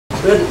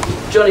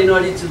Johnny and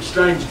I did some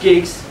strange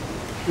gigs.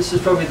 This is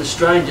probably the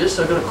strangest.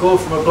 I got a call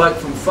from a bloke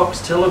from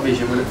Fox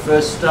Television when it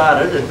first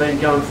started. It had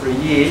been going for a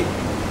year.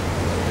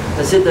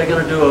 They said they're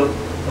going to do a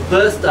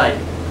birthday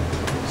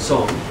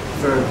song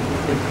for a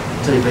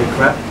TV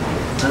crap,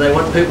 and they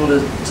want people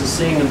to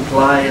sing and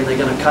play, and they're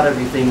going to cut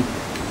everything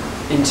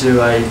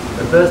into a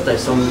birthday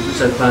song which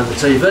they play on the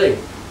TV.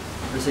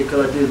 They said,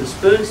 could I do the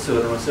spoons to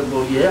it? And I said,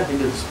 well, yeah, I can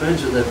do the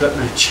spoons, but they've got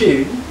no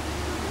tune.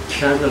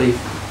 Can't really,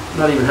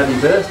 not even happy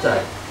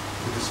birthday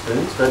with the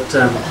spoons. But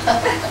so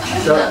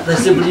they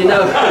said, well, do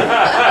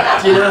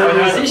you know a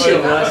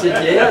musician? And I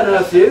said, yeah, I know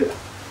a few.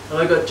 And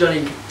I got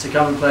Johnny to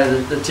come and play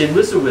the tin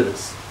whistle with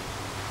us.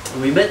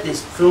 And we met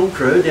this film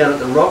crew down at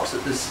the Rocks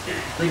at this, I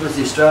think it was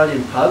the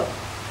Australian pub.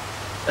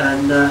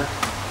 And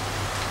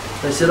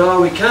they said,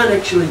 oh, we can't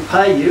actually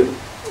pay you,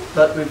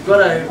 but we've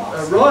got a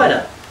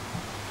rider.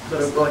 We've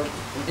got a, like,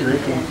 you know,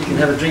 you can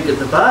have a drink at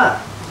the bar.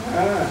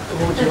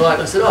 What would you like?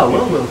 I said, oh,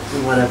 well,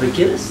 we might have a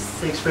Guinness.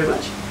 Thanks very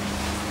much.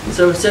 And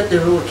so we sat there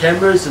with all the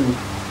cameras and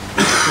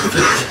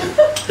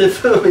they're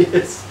filming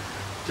us.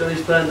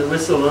 Johnny's playing the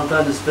whistle and I'm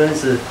playing the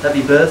spoons to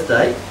Happy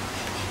Birthday,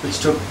 which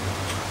took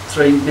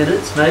 3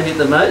 minutes, maybe at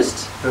the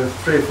most, for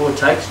 3 or 4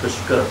 takes, because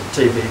you've got a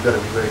TV, you've got to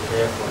be very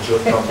careful and do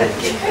it properly.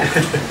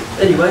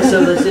 Anyway,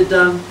 so they said,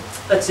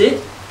 that's it,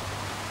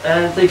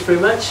 and thanks very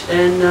much,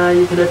 and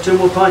you can have 2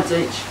 more pints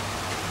each.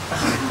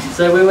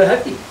 So we were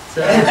happy.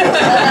 So it's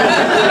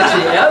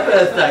actually our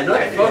birthday, not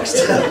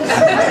Foxtel.